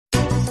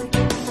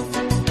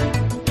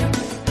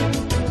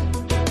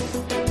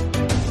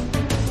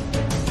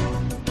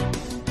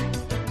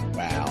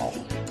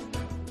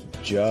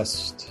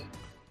just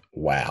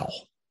wow.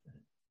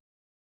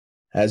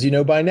 As you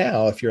know by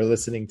now, if you're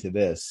listening to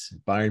this,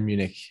 Bayern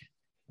Munich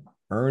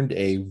earned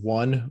a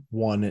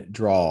 1-1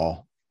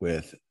 draw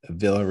with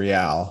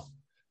Villarreal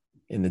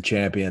in the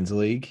Champions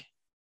League.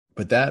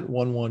 But that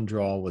 1-1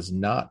 draw was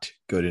not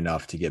good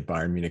enough to get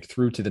Bayern Munich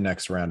through to the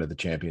next round of the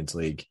Champions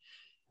League.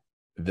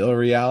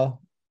 Villarreal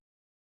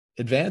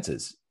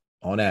advances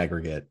on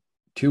aggregate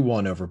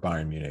 2-1 over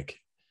Bayern Munich.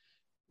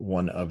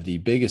 One of the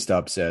biggest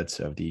upsets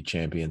of the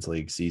Champions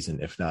League season,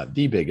 if not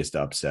the biggest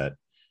upset.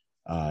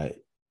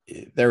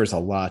 There is a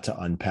lot to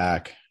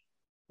unpack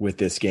with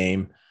this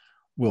game.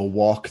 We'll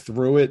walk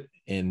through it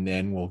and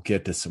then we'll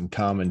get to some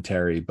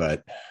commentary.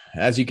 But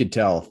as you could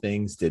tell,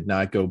 things did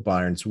not go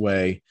Bayern's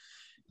way.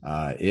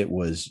 It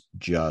was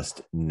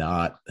just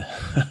not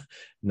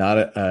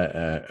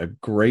a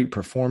great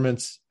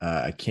performance.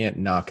 I can't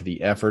knock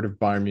the effort of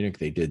Bayern Munich.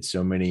 They did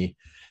so many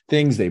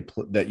things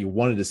that you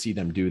wanted to see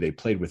them do. They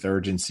played with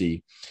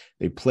urgency.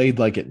 They played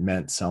like it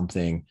meant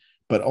something.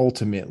 But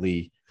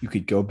ultimately, you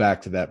could go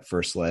back to that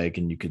first leg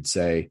and you could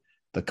say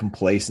the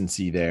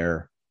complacency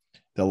there,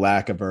 the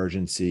lack of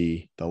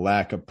urgency, the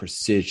lack of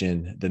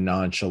precision, the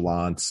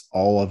nonchalance,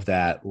 all of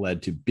that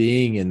led to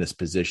being in this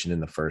position in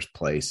the first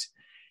place.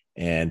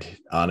 And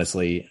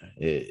honestly,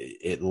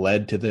 it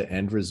led to the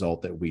end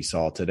result that we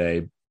saw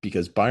today,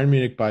 because Bayern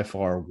Munich by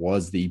far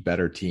was the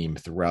better team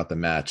throughout the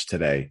match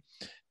today,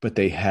 but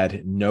they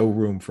had no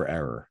room for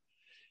error.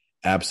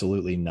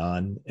 Absolutely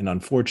none. And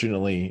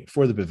unfortunately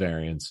for the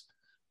Bavarians,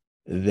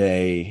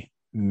 they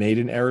made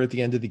an error at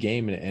the end of the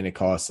game and it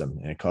cost them.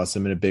 And it cost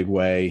them in a big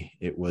way.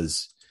 It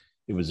was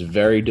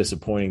very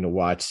disappointing to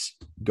watch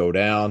go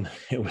down.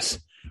 It was,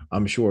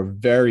 I'm sure,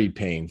 very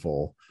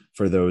painful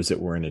for those that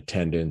were in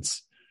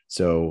attendance.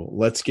 So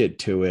let's get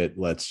to it.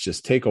 Let's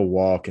just take a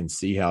walk and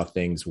see how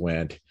things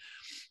went.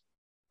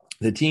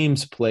 The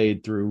teams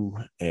played through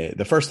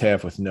the first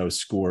half with no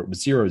score. It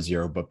was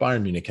 0-0, but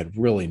Bayern Munich had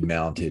really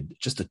mounted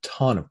just a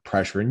ton of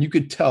pressure. And you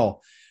could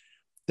tell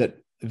that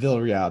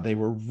Villarreal, they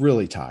were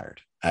really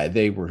tired.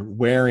 They were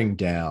wearing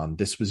down.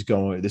 This was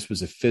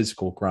a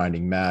physical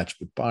grinding match,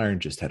 but Bayern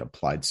just had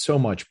applied so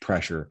much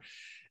pressure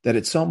that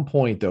at some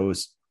point,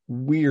 those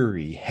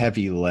weary,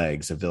 heavy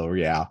legs of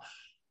Villarreal,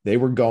 they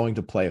were going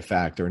to play a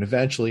factor. And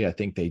eventually I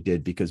think they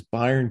did, because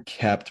Bayern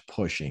kept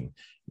pushing.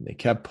 They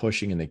kept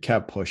pushing and they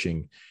kept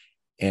pushing.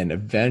 And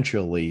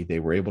eventually they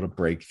were able to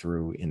break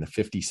through in the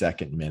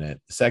 52nd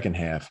minute, the second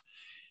half.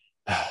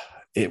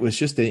 It was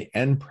just the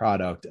end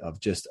product of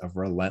just a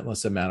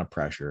relentless amount of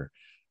pressure,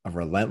 a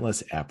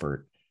relentless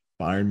effort.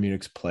 Bayern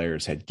Munich's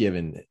players had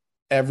given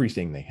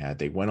everything they had.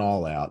 They went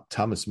all out.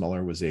 Thomas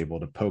Müller was able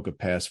to poke a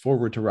pass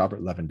forward to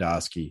Robert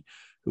Lewandowski,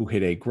 who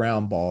hit a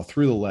ground ball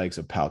through the legs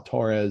of Pau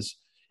Torres.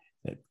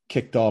 It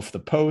kicked off the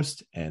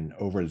post and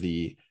over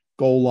the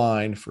goal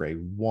line for a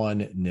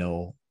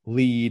 1-0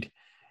 lead.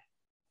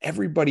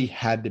 Everybody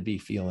had to be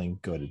feeling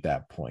good at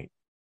that point.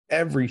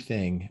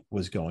 Everything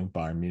was going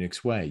Bayern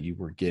Munich's way. You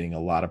were getting a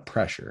lot of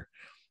pressure.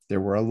 There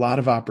were a lot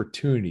of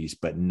opportunities,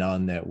 but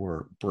none that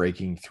were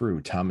breaking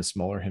through. Thomas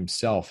Müller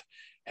himself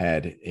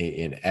had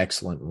an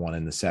excellent one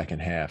in the second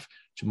half.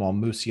 Jamal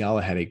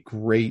Musiala had a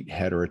great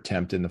header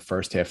attempt in the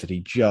first half that he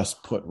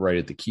just put right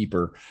at the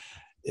keeper.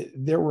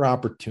 There were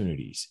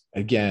opportunities.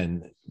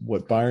 Again,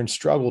 what Bayern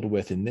struggled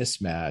with in this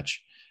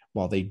match,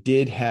 while they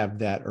did have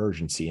that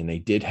urgency and they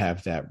did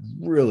have that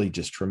really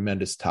just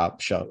tremendous top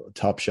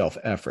shelf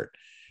effort,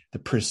 the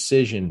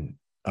precision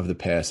of the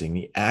passing,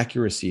 the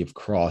accuracy of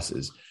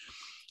crosses,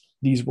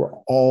 these were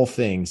all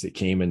things that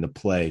came into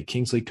play.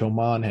 Kingsley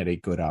Coman had a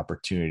good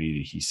opportunity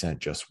that he sent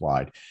just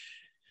wide.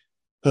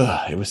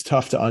 It was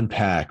tough to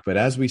unpack, but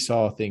as we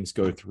saw things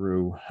go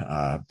through,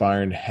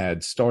 Bayern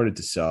had started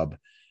to sub.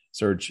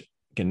 Serge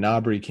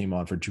Gnabry came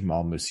on for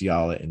Jamal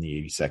Musiala in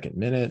the 82nd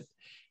minute.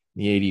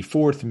 In the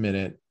 84th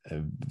minute,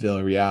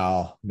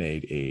 Villarreal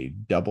made a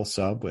double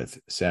sub with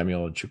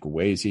Samuel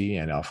Chukwueze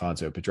and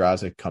Alfonso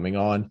Pedraza coming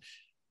on.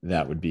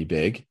 That would be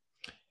big,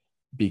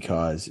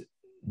 because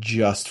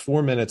just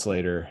 4 minutes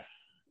later,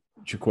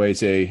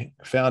 Chukwueze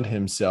found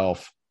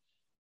himself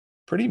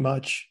pretty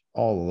much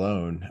all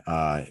alone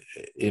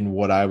in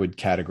what I would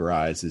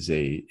categorize as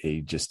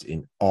a just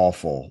an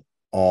awful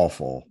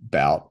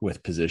bout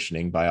with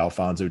positioning by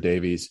Alphonso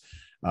Davies.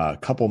 A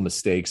couple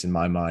mistakes in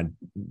my mind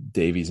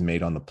Davies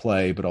made on the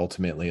play, but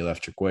ultimately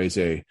left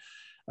Chukwueze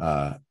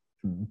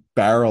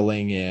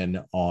barreling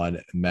in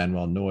on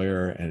Manuel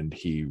Neuer, and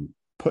he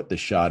put the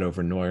shot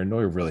over Neuer.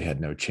 Neuer really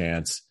had no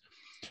chance.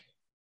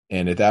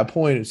 And at that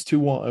point, it's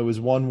 2-1. It was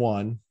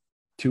 1-1,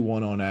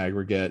 2-1 on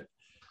aggregate.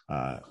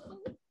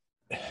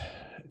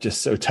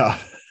 Just so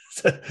tough.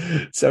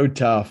 So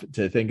tough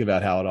to think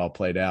about how it all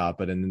played out.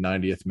 But in the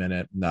 90th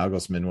minute,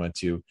 Nagelsmann went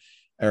to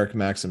Eric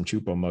Maxim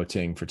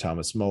Choupo-Moting for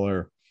Thomas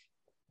Müller.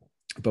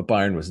 But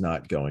Bayern was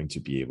not going to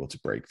be able to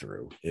break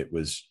through. It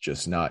was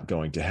just not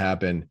going to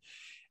happen.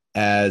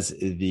 As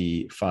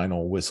the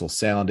final whistle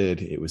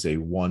sounded, it was a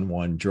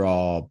 1-1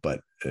 draw,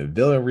 but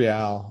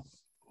Villarreal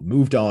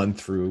moved on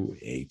through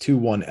a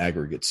 2-1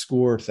 aggregate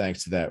score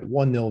thanks to that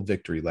 1-0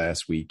 victory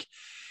last week.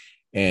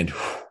 And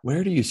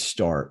where do you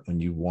start when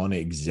you want to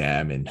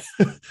examine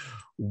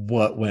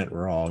what went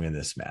wrong in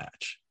this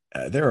match?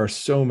 There are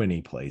so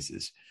many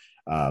places.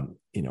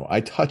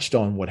 I touched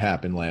on what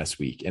happened last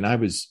week, and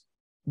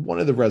one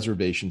of the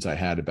reservations I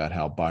had about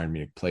how Bayern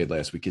Munich played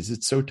last week is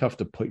it's so tough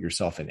to put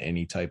yourself in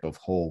any type of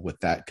hole with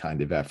that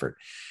kind of effort.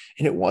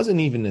 And it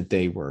wasn't even that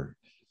they were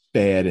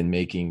bad and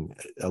making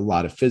a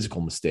lot of physical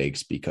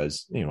mistakes,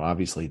 because,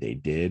 obviously they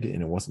did.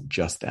 And it wasn't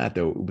just that,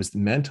 though. It was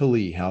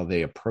mentally how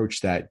they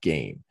approached that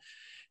game,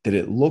 that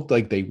it looked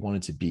like they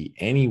wanted to be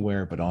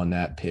anywhere but on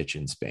that pitch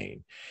in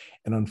Spain.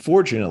 And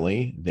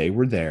unfortunately, they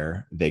were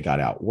there. They got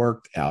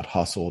outworked, out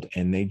hustled,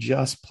 and they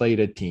just played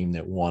a team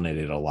that wanted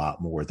it a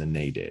lot more than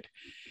they did.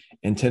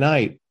 And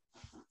tonight,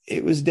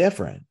 it was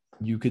different.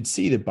 You could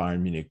see that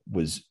Bayern Munich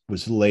was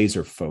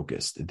laser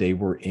focused. They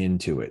were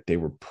into it. They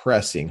were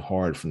pressing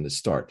hard from the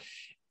start.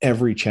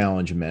 Every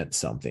challenge meant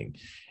something.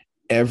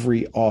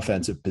 Every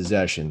offensive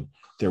possession,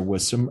 there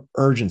was some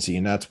urgency,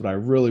 and that's what I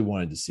really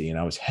wanted to see. And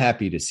I was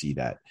happy to see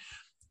that.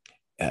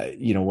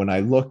 When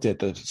I looked at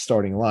the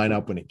starting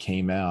lineup when it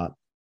came out,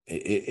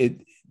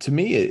 it to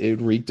me,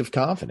 it reeked of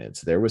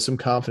confidence. There was some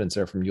confidence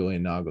there from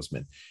Julian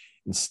Nagelsmann.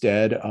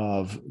 Instead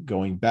of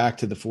going back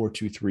to the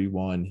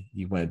 4-2-3-1,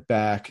 he went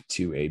back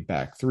to a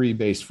back three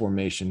based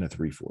formation, a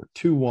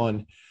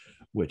 3-4-2-1,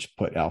 which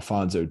put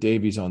Alphonso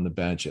Davies on the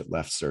bench. It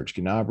left Serge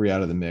Gnabry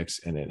out of the mix,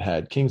 and it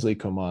had Kingsley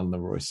Coman and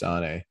Leroy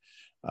Sané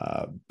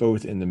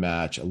both in the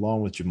match, along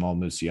with Jamal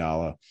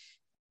Musiala.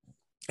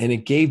 And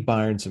it gave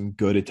Bayern some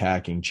good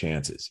attacking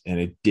chances, and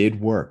it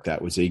did work.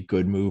 That was a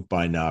good move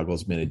by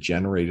Nagelsmann. It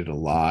generated a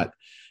lot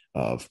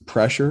of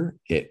pressure.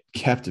 It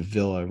kept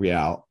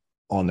Villarreal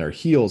on their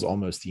heels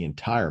almost the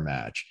entire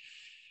match.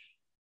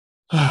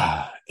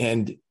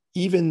 And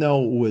even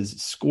though it was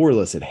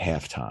scoreless at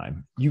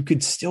halftime, you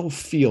could still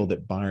feel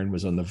that Bayern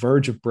was on the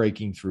verge of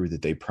breaking through,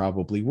 that they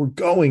probably were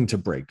going to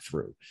break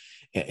through.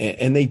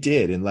 And they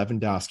did. And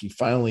Lewandowski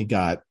finally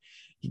got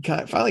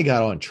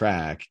on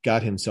track,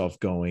 got himself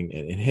going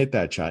and hit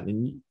that shot.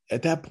 And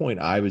at that point,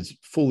 I was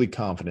fully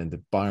confident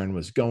that Bayern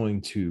was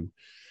going to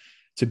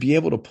be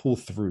able to pull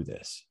through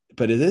this.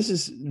 But this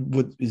is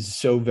what is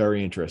so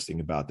very interesting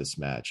about this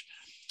match.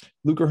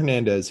 Lucas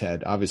Hernandez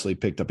had obviously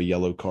picked up a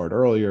yellow card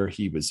earlier.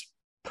 He was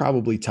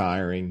probably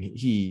tiring.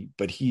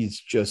 But he's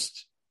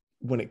just,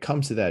 when it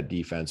comes to that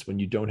defense, when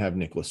you don't have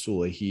Niklas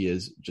Süle, he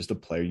is just a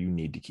player you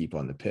need to keep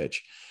on the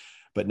pitch.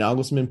 But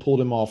Nagelsmann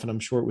pulled him off, and I'm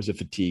sure it was a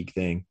fatigue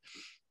thing.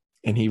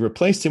 And he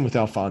replaced him with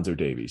Alphonso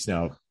Davies.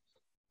 Now,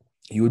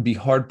 you would be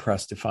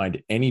hard-pressed to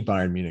find any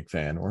Bayern Munich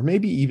fan, or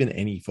maybe even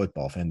any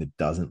football fan, that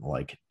doesn't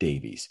like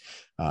Davies.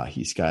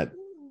 He's got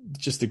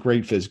just a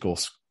great physical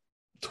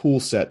tool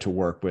set to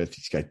work with.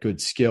 He's got good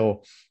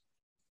skill.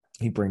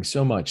 He brings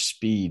so much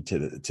speed to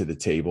the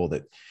table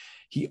that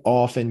he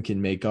often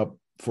can make up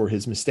for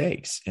his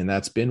mistakes. And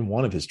that's been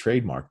one of his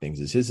trademark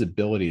things, is his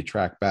ability to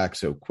track back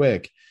so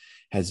quick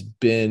has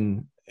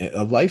been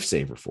a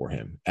lifesaver for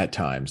him at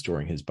times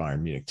during his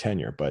Bayern Munich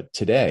tenure. But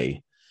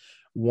today,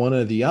 one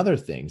of the other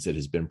things that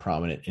has been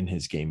prominent in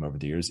his game over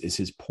the years is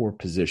his poor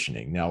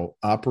positioning. Now,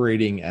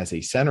 operating as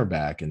a center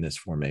back in this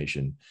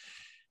formation,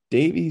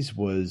 Davies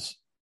was,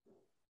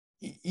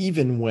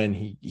 even when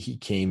he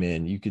came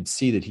in, you could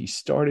see that he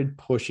started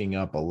pushing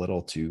up a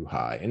little too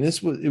high. And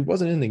it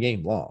wasn't in the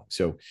game long.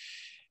 So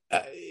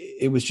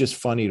it was just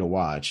funny to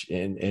watch.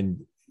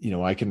 And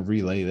I can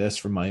relay this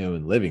from my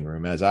own living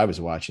room. As I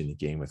was watching the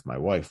game with my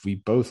wife, we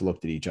both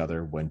looked at each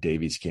other when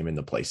Davies came in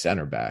to play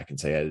center back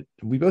and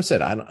we both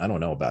said, I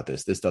don't know about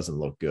this. This doesn't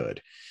look good.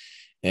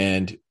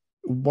 And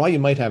while you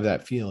might have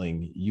that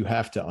feeling, you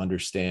have to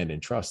understand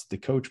and trust the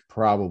coach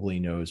probably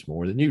knows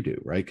more than you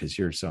do, right? Because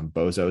you're some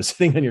bozo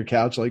sitting on your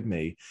couch like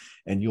me,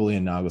 and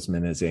Julian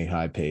Nagelsmann is a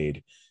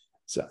high-paid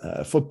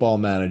football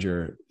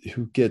manager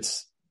who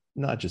gets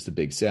not just a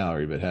big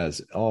salary, but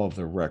has all of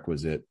the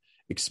requisite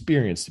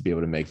experience to be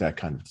able to make that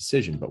kind of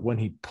decision. But when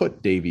he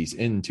put Davies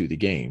into the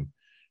game,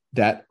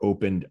 that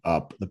opened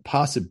up the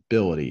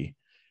possibility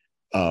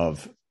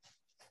of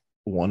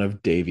one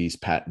of Davies'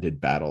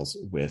 patented battles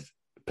with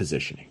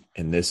positioning.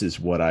 And this is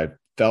what I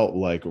felt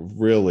like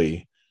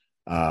really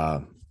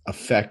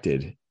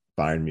affected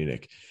Bayern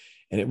Munich.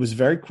 And it was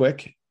very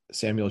quick.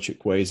 Samuel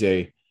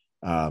Chukwueze,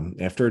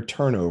 after a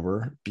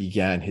turnover,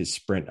 began his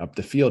sprint up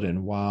the field.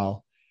 And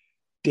while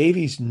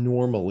Davies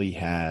normally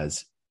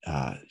has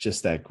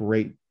just that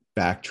great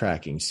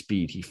backtracking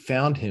speed, he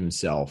found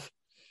himself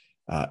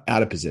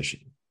out of position.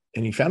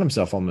 And he found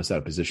himself almost out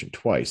of position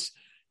twice,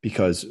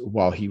 because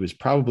while he was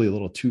probably a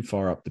little too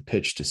far up the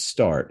pitch to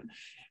start,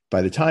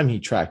 by the time he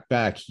tracked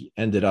back, he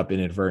ended up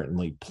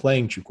inadvertently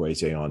playing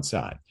Chukwueze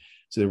onside.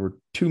 So there were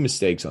two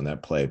mistakes on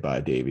that play by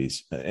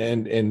Davies.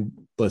 And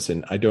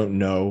listen, I don't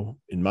know.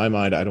 In my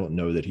mind, I don't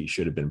know that he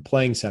should have been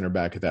playing center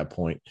back at that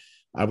point.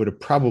 I would have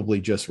probably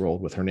just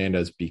rolled with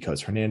Hernandez,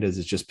 because Hernandez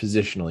is just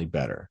positionally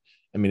better.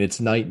 I mean, it's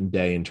night and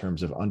day in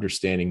terms of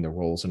understanding the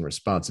roles and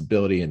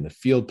responsibility and the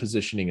field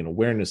positioning and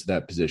awareness of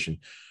that position.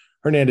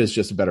 Hernandez is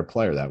just a better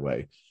player that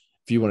way.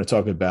 If you want to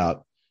talk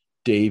about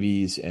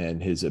Davies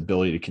and his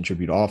ability to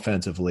contribute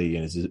offensively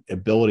and his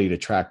ability to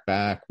track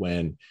back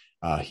when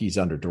he's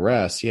under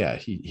duress, yeah,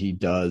 he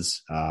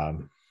does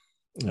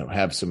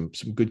have some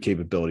good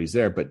capabilities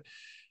there. But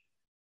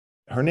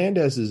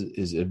Hernandez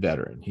is a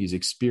veteran. He's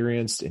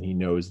experienced and he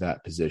knows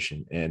that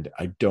position. And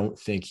I don't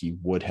think he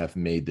would have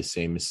made the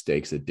same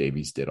mistakes that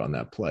Davies did on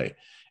that play.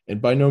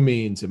 And by no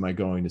means am I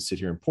going to sit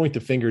here and point the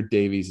finger at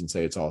Davies and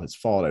say it's all his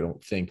fault. I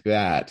don't think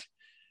that.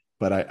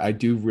 But I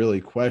do really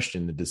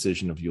question the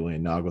decision of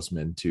Julian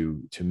Nagelsmann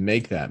to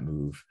make that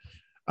move.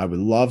 I would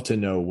love to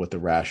know what the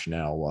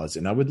rationale was.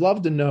 And I would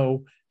love to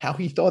know how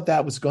he thought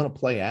that was going to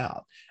play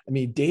out. I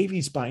mean,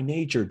 Davies by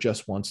nature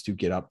just wants to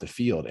get up the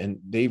field. And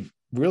they've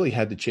really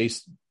had to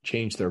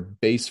change their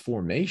base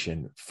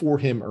formation for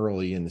him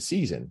early in the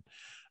season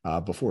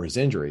before his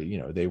injury. You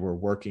know, they were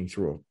working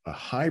through a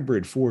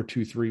hybrid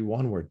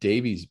 4-2-3-1 where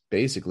Davies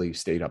basically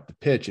stayed up the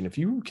pitch. And if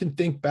you can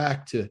think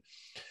back to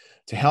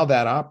how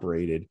that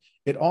operated,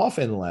 it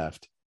often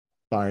left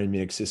Bayern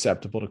Munich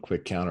susceptible to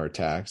quick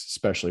counterattacks,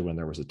 especially when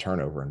there was a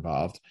turnover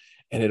involved.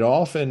 And it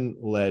often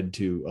led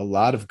to a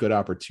lot of good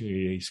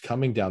opportunities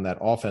coming down that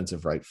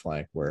offensive right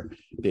flank where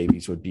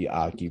Davies would be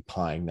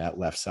occupying that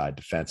left side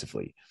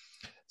defensively.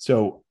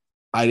 So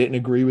I didn't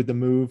agree with the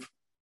move.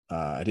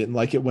 I didn't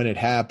like it when it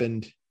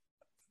happened.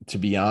 To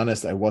be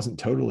honest, I wasn't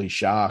totally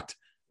shocked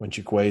when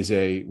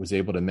Chukwueze was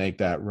able to make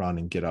that run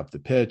and get up the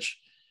pitch.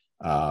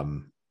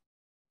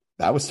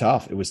 That was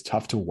tough. It was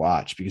tough to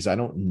watch because I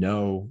don't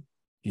know,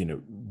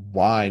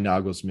 why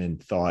Nagelsmann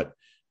thought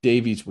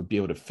Davies would be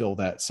able to fill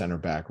that center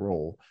back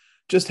role.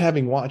 Just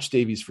having watched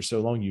Davies for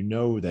so long, you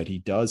know that he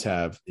does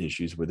have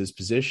issues with his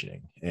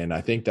positioning. And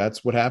I think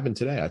that's what happened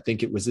today. I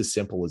think it was as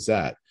simple as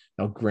that.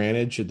 Now,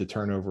 granted, should the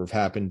turnover have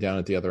happened down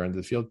at the other end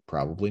of the field?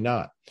 Probably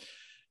not.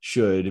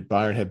 Should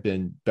Bayern have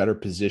been better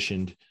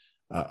positioned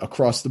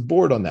across the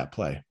board on that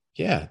play?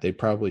 Yeah, they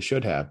probably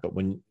should have. But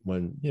when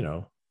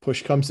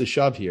push comes to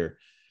shove here,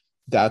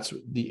 that's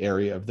the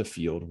area of the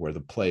field where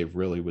the play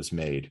really was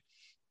made.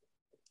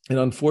 And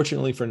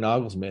unfortunately for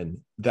Nagelsmann,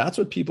 that's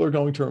what people are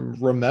going to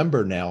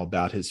remember now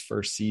about his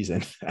first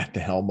season at the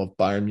helm of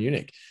Bayern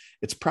Munich.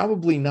 It's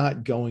probably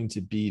not going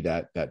to be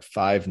that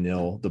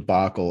 5-0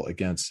 debacle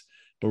against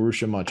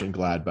Borussia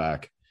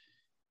Mönchengladbach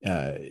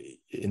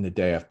in the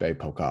DFB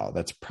Pokal.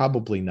 That's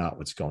probably not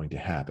what's going to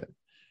happen.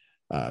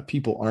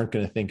 People aren't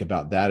going to think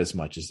about that as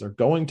much as they're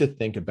going to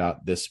think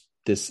about this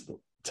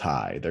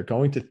tie. They're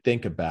going to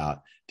think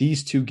about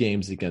these two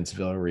games against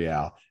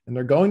Villarreal, and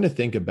they're going to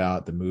think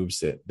about the moves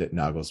that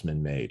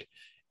Nagelsmann made.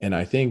 And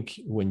I think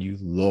when you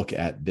look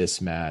at this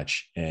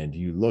match and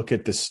you look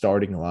at the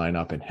starting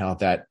lineup and how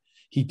that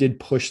he did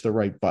push the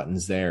right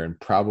buttons there, and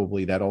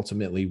probably that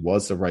ultimately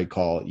was the right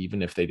call,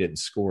 even if they didn't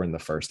score in the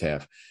first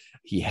half.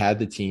 He had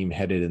the team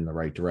headed in the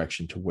right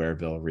direction to wear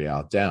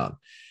Villarreal down.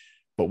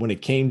 But when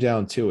it came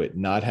down to it,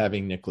 not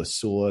having Niklas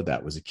Süle,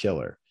 that was a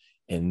killer.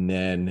 And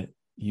then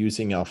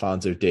using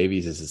Alphonso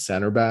Davies as a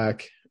center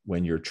back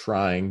when you're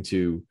trying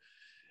to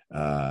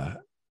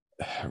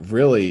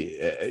really,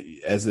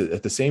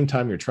 at the same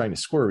time you're trying to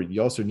score,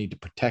 you also need to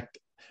protect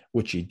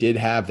what you did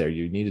have there.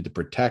 You needed to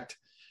protect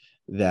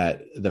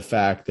the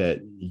fact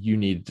that you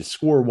needed to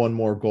score one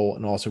more goal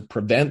and also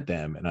prevent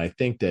them. And I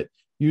think that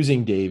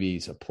using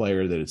Davies, a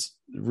player that is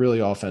really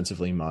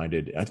offensively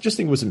minded, I just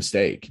think it was a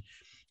mistake.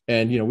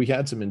 And, we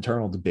had some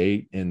internal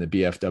debate in the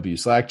BFW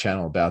Slack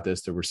channel about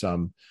this. There were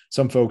some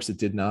folks that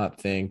did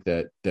not think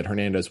that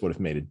Hernandez would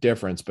have made a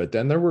difference. But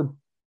then there were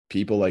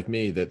people like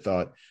me that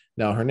thought,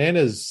 now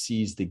Hernandez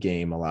sees the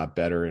game a lot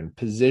better. And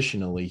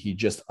positionally, he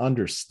just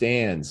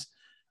understands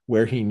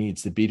where he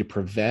needs to be to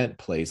prevent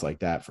plays like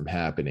that from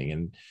happening.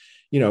 And,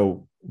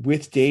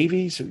 with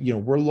Davies,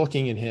 we're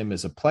looking at him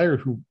as a player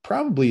who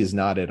probably is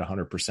not at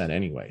 100%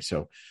 anyway.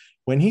 So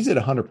when he's at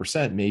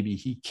 100%, maybe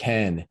he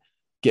can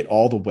get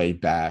all the way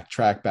back,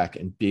 track back,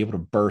 and be able to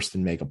burst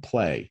and make a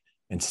play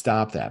and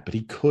stop that. But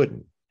he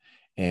couldn't.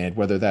 And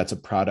whether that's a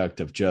product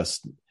of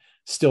just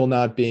still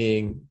not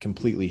being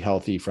completely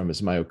healthy from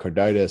his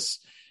myocarditis,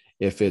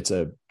 if it's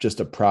just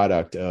a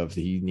product of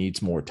he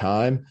needs more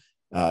time,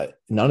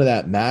 none of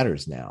that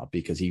matters now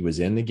because he was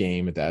in the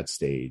game at that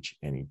stage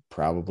and he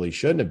probably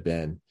shouldn't have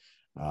been.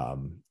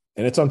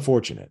 And it's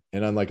unfortunate.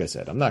 And like I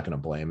said, I'm not going to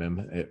blame him.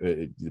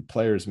 The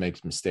players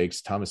make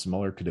mistakes. Thomas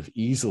Muller could have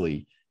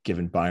easily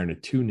given Bayern a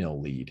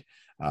 2-0 lead.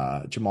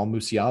 Jamal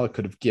Musiala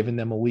could have given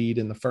them a lead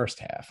in the first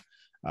half.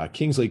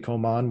 Kingsley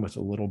Coman, with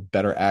a little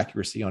better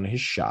accuracy on his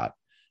shot,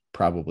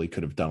 probably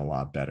could have done a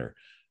lot better.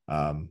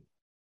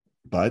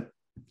 But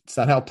it's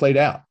not how it played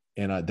out.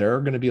 And there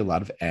are going to be a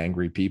lot of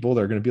angry people.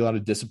 There are going to be a lot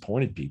of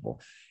disappointed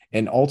people.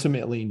 And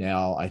ultimately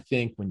now, I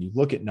think when you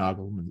look at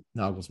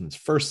Nagelsmann's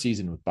first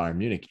season with Bayern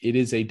Munich, it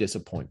is a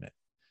disappointment.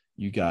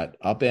 You got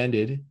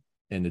upended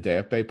in the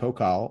DFB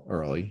Pokal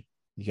early.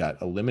 You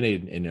got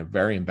eliminated in a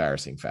very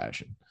embarrassing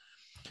fashion.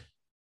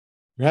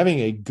 You're having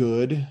a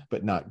good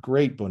but not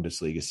great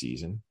Bundesliga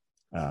season.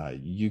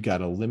 You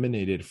got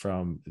eliminated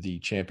from the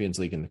Champions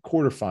League in the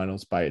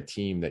quarterfinals by a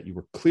team that you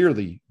were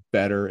clearly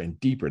better and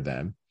deeper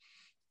than.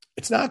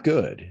 It's not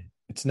good.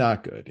 It's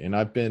not good. And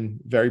I've been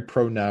very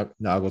pro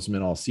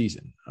Nagelsmann all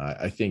season.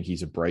 I think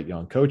he's a bright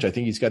young coach. I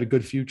think he's got a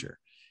good future.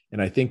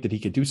 And I think that he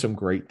could do some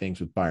great things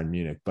with Bayern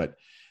Munich. But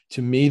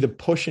to me, the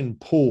push and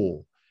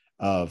pull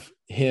of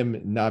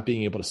him not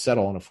being able to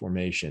settle on a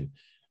formation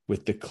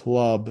with the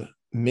club,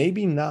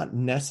 maybe not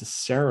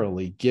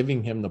necessarily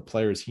giving him the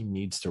players he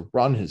needs to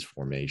run his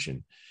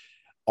formation,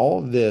 all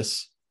of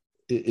this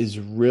is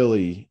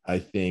really, I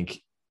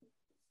think,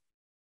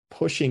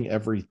 pushing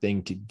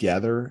everything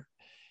together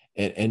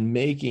and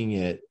making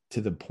it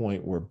to the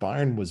point where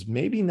Bayern was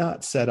maybe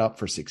not set up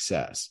for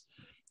success.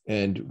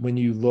 And when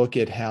you look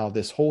at how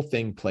this whole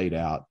thing played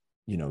out,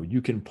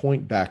 you can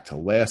point back to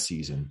last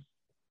season,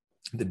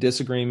 the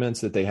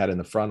disagreements that they had in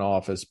the front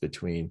office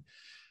between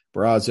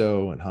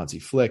Brazzo and Hansi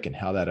Flick, and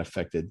how that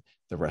affected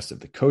the rest of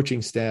the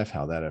coaching staff,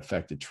 how that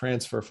affected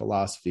transfer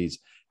philosophies,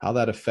 how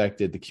that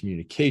affected the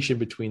communication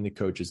between the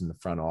coaches in the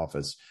front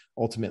office,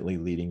 ultimately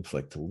leading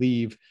Flick to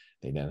leave.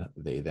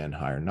 They then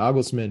hire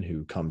Nagelsmann,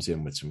 who comes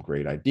in with some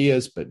great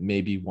ideas, but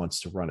maybe wants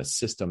to run a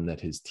system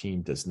that his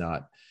team does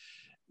not,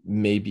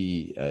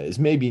 is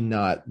maybe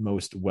not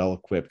most well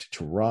equipped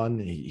to run.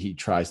 He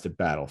tries to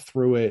battle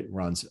through it,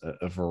 runs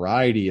a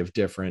variety of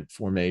different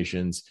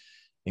formations,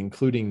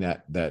 including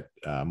that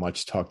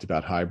much talked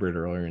about hybrid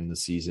earlier in the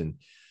season.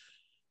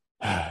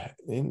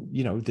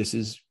 And, this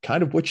is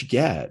kind of what you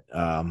get.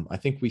 I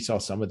think we saw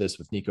some of this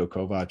with Niko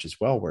Kovac as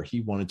well, where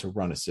he wanted to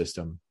run a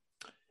system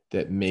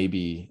that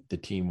maybe the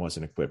team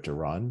wasn't equipped to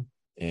run.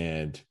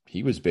 And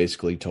he was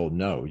basically told,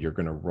 no, you're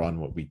going to run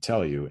what we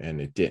tell you. And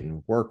it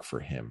didn't work for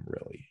him,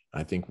 really.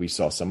 I think we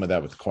saw some of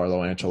that with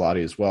Carlo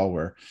Ancelotti as well,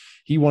 where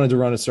he wanted to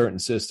run a certain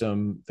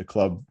system. The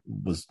club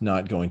was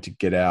not going to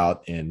get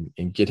out and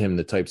get him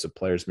the types of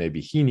players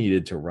maybe he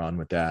needed to run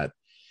with that.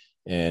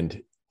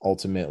 And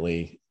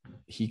ultimately,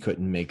 he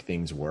couldn't make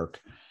things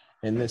work.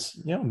 And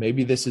this,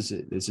 maybe this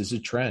is a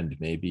trend.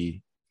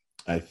 Maybe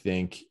I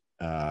think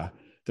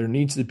there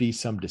needs to be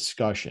some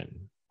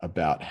discussion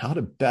about how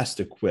to best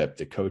equip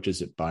the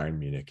coaches at Bayern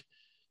Munich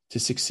to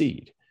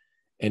succeed.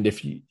 And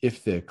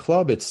if the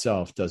club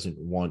itself doesn't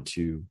want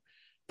to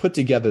put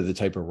together the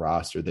type of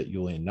roster that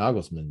Julian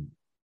Nagelsmann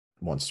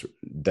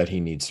that he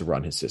needs to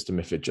run his system,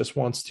 if it just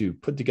wants to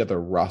put together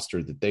a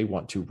roster that they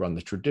want to run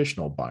the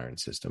traditional Bayern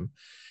system,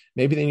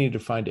 maybe they need to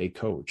find a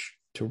coach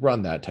to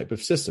run that type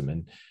of system.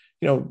 And,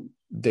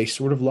 they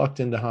sort of lucked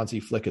into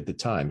Hansi Flick at the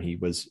time. He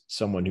was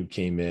someone who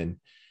came in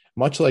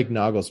much like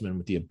Nagelsmann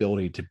with the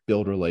ability to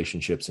build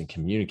relationships and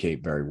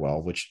communicate very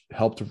well, which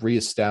helped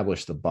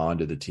reestablish the bond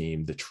of the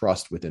team, the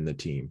trust within the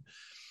team.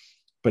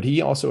 But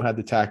he also had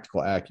the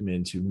tactical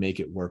acumen to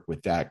make it work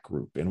with that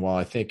group. And while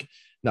I think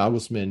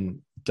Nagelsmann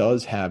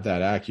does have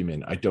that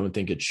acumen, I don't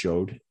think it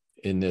showed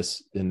in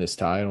this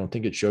tie. I don't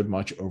think it showed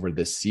much over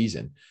this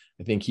season.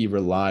 I think he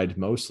relied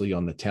mostly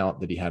on the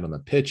talent that he had on the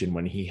pitch. And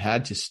when he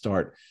had to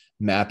start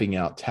mapping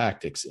out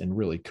tactics and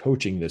really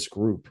coaching this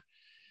group,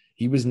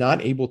 he was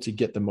not able to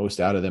get the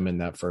most out of them in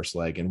that first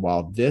leg. And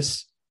while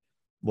this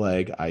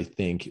leg, I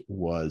think,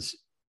 was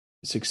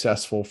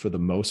successful for the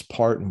most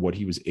part in what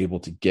he was able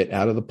to get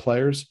out of the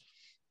players,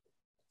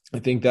 I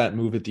think that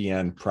move at the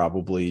end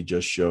probably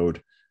just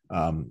showed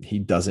he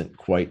doesn't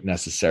quite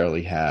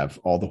necessarily have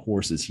all the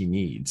horses he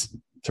needs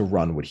to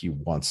run what he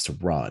wants to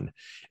run.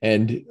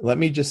 And let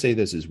me just say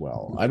this as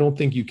well. I don't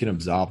think you can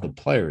absolve the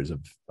players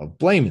of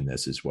blame in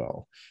this as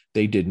well.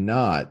 They did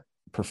not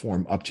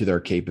perform up to their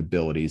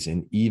capabilities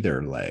in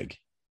either leg.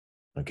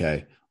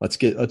 Okay. Let's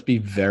be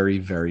very,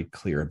 very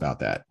clear about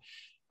that.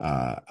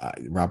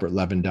 Robert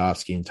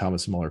Lewandowski and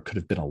Thomas Muller could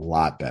have been a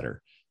lot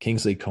better.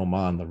 Kingsley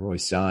Coman, Leroy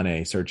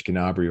Sané, Serge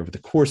Gnabry, over the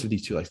course of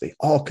these two legs, they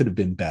all could have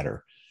been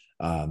better.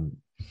 I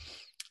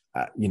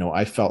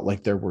felt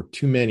like there were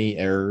too many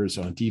errors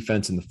on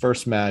defense in the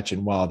first match.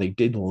 And while they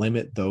did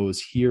limit those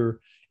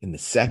here in the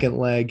second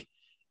leg,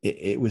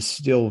 it was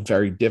still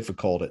very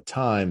difficult at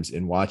times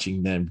in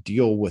watching them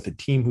deal with a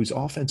team whose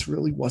offense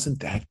really wasn't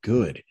that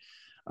good.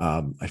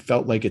 I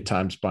felt like at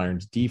times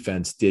Bayern's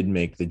defense did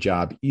make the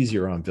job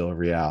easier on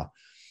Villarreal.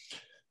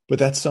 But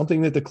that's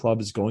something that the club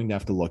is going to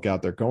have to look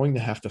out. They're going to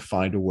have to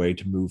find a way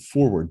to move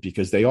forward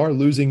because they are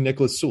losing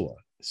Niklas Süle.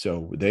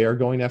 So they are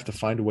going to have to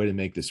find a way to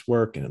make this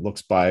work. And it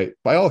looks by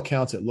all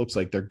accounts, it looks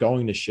like they're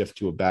going to shift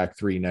to a back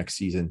three next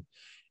season.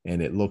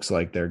 And it looks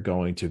like they're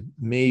going to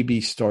maybe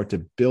start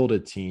to build a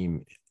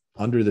team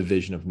under the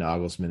vision of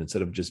Nagelsmann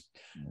instead of just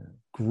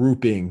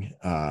grouping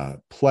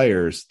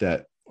players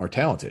that are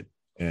talented.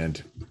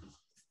 And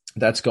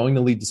that's going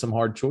to lead to some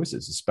hard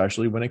choices,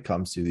 especially when it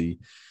comes to the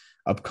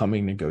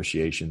upcoming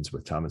negotiations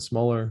with Thomas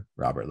Muller,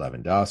 Robert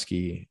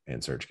Lewandowski,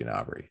 and Serge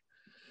Gnabry.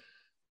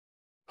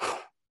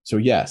 So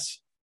yes,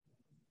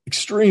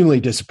 extremely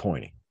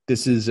disappointing.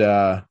 This is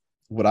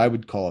what I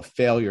would call a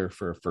failure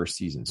for a first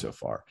season so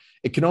far.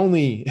 It can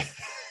only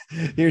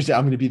I'm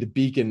going to be the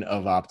beacon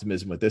of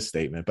optimism with this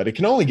statement, but it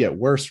can only get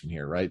worse from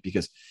here, right?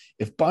 Because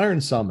if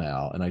Bayern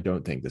somehow, and I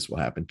don't think this will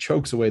happen,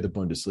 chokes away the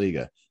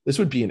Bundesliga, this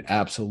would be an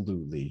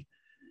absolutely,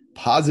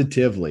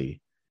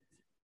 positively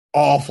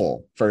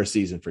awful first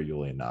season for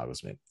Julian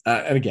Nagelsmann.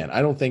 And again,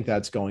 I don't think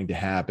that's going to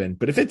happen.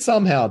 But if it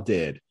somehow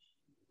did,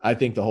 I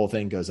think the whole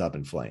thing goes up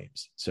in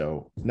flames.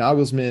 So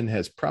Nagelsmann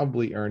has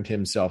probably earned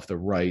himself the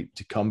right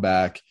to come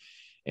back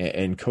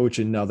and coach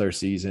another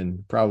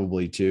season,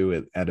 probably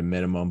two at a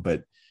minimum.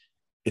 But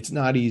it's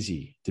not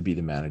easy to be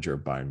the manager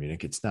of Bayern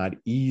Munich. It's not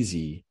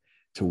easy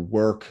to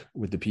work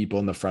with the people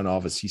in the front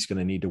office he's going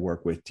to need to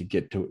work with to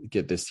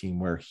get this team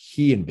where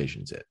he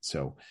envisions it.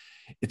 So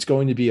it's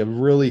going to be a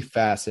really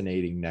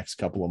fascinating next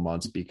couple of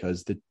months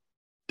because the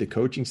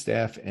coaching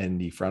staff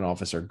and the front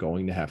office are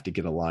going to have to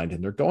get aligned,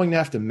 and they're going to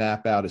have to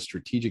map out a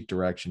strategic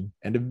direction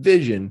and a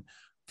vision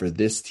for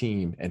this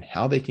team and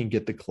how they can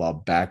get the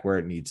club back where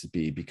it needs to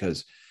be.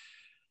 Because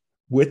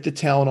with the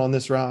talent on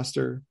this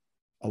roster,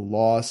 a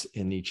loss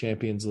in the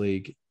Champions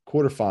League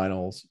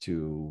quarterfinals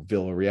to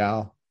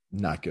Villarreal,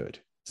 not good.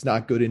 It's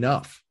not good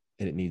enough,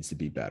 and it needs to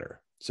be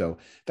better. So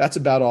that's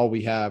about all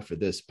we have for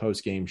this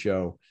post-game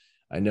show.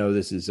 I know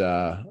this is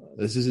a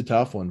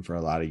tough one for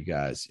a lot of you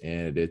guys,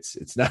 and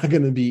it's not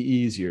going to be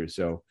easier.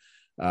 So,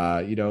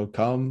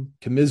 come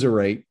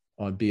commiserate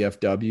on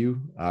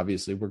BFW.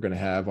 Obviously, we're going to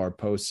have our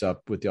posts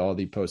up with all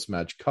the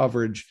post-match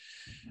coverage,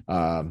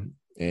 and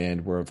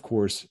we're of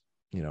course,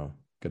 going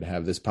to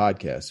have this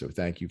podcast. So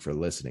thank you for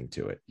listening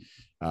to it.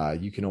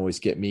 You can always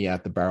get me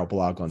at the Barrel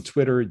Blog on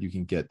Twitter. You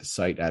can get the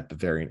site at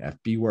Bavarian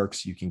FB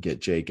Works. You can get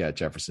Jake at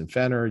Jefferson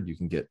Fenner. You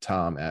can get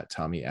Tom at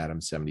Tommy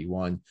Adams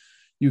 71.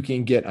 You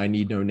can get I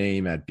Need No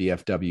Name at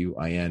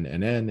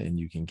BFWINNN, and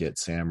you can get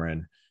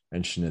Samron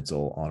and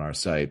Schnitzel on our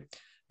site.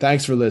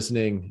 Thanks for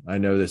listening. I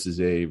know this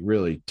is a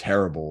really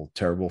terrible,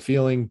 terrible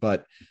feeling,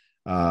 but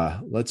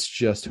let's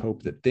just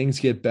hope that things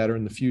get better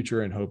in the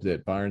future and hope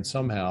that Bayern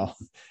somehow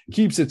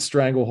keeps its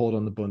stranglehold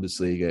on the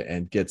Bundesliga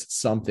and gets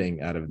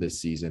something out of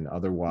this season.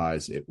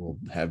 Otherwise, it will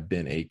have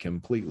been a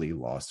completely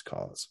lost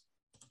cause.